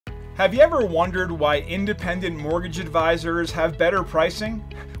Have you ever wondered why independent mortgage advisors have better pricing?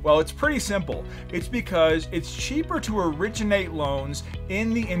 Well, it's pretty simple. It's because it's cheaper to originate loans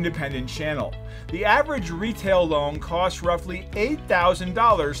in the independent channel. The average retail loan costs roughly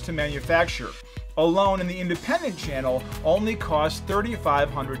 $8,000 to manufacture. A loan in the independent channel only costs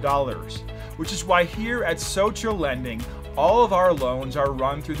 $3,500, which is why here at Socho Lending, all of our loans are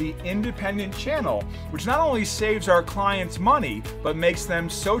run through the independent channel, which not only saves our clients money, but makes them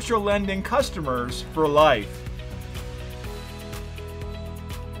Socho Lending customers for life.